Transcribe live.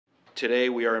Today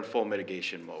we are in full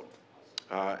mitigation mode.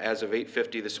 As of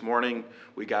 8:50 this morning,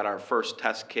 we got our first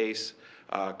test case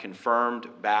confirmed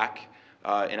back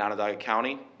in Onondaga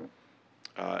County.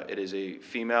 It is a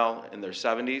female in their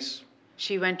 70s.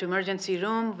 She went to emergency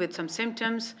room with some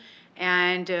symptoms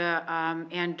and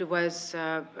was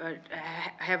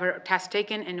have her test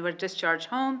taken and was discharged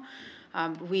home.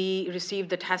 We received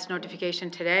the test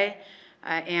notification today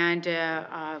and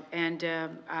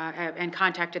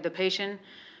contacted the patient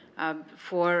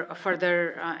for a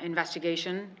further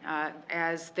investigation,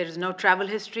 as there is no travel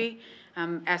history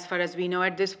as far as we know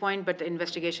at this point, but the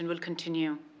investigation will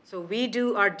continue. So we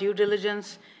do our due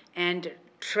diligence and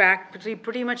track,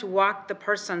 pretty much walk the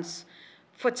person's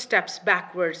footsteps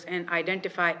backwards and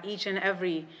identify each and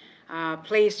every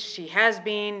place she has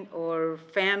been, or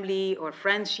family or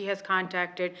friends she has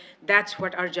contacted. That's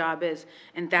what our job is,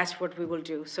 and that's what we will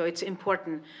do. So it's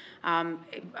important.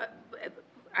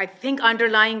 I think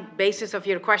underlying basis of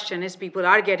your question is people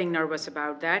are getting nervous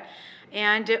about that.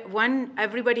 And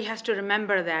everybody has to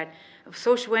remember that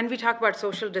when we talk about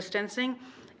social distancing,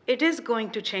 it is going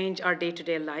to change our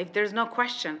day-to-day life. There's no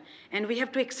question. And we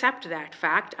have to accept that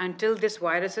fact until this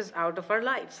virus is out of our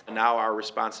lives. Now our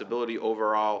responsibility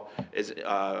overall as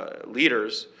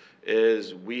leaders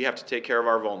is we have to take care of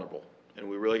our vulnerable, and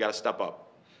we really got to step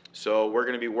up. So we're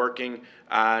going to be working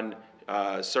on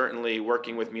certainly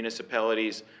working with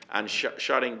municipalities on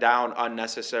shutting down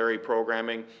unnecessary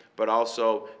programming, but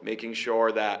also making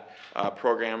sure that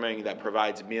programming that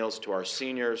provides meals to our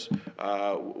seniors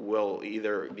will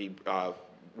either be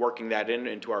working that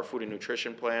into our food and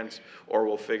nutrition plans, or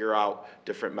we'll figure out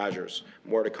different measures.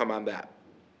 More to come on that.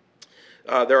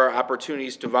 There are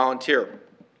opportunities to volunteer.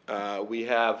 We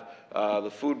have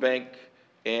the food bank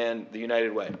and the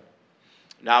United Way.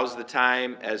 Now's the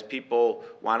time, as people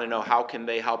want to know how can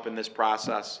they help in this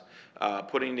process.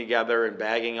 Putting together and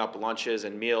bagging up lunches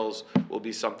and meals will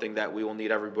be something that we will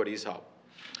need everybody's help.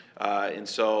 And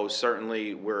so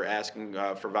certainly we're asking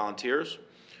for volunteers.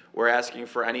 We're asking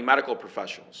for any medical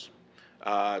professionals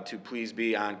to please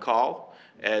be on call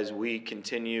as we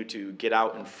continue to get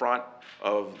out in front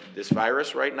of this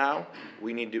virus right now.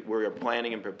 We are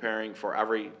planning and preparing for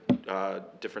every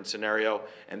different scenario,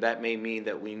 and that may mean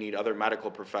that we need other medical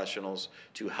professionals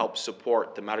to help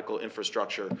support the medical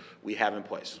infrastructure we have in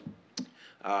place.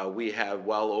 We have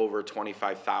well over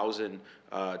 25,000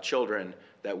 children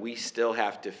that we still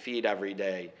have to feed every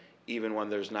day, even when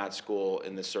there's not school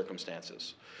in the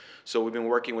circumstances. So we've been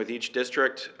working with each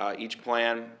district, each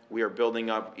plan. We are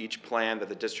building up each plan that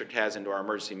the district has into our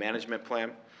emergency management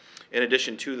plan. In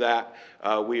addition to that,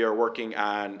 we are working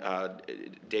on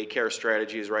daycare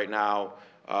strategies right now,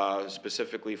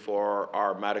 specifically for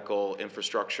our medical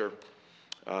infrastructure.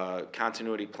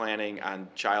 Continuity planning on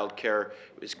child care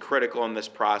is critical in this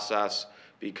process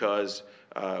because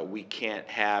we can't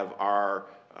have our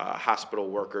hospital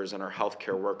workers and our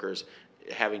healthcare workers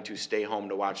having to stay home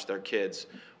to watch their kids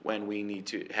when we need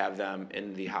to have them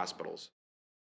in the hospitals.